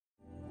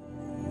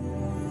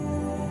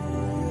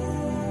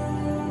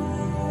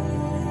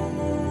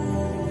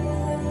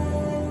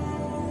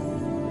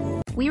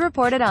We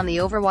reported on the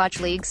Overwatch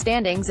League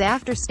standings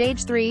after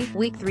Stage 3,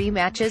 Week 3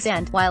 matches,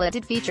 and, while it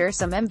did feature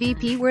some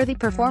MVP-worthy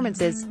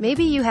performances,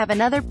 maybe you have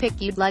another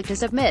pick you'd like to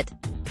submit.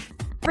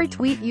 Every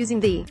tweet using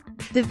the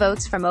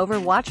votes from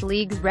Overwatch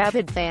League's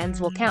rabid fans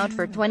will count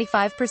for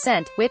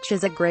 25%, which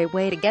is a great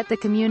way to get the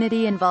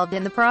community involved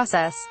in the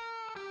process.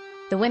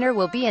 The winner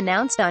will be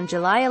announced on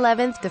July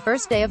 11th, the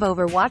first day of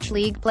Overwatch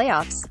League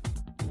playoffs.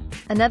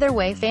 Another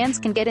way fans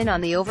can get in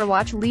on the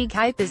Overwatch League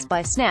hype is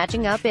by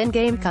snatching up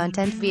in-game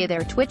content via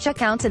their Twitch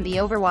accounts and the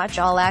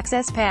Overwatch All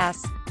Access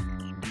Pass.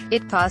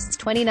 It costs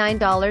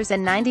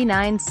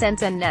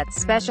 $29.99 and nets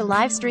special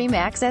live stream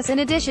access in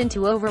addition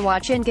to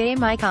Overwatch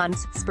in-game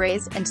icons,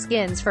 sprays, and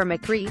skins for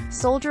McCree,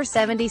 Soldier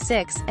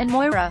 76, and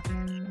Moira.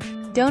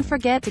 Don't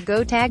forget to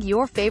go tag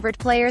your favorite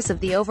players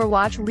of the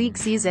Overwatch League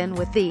season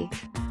with the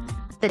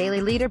daily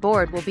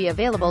leaderboard will be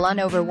available on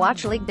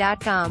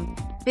overwatchleague.com.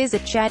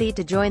 Visit Chatty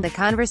to join the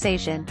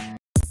conversation.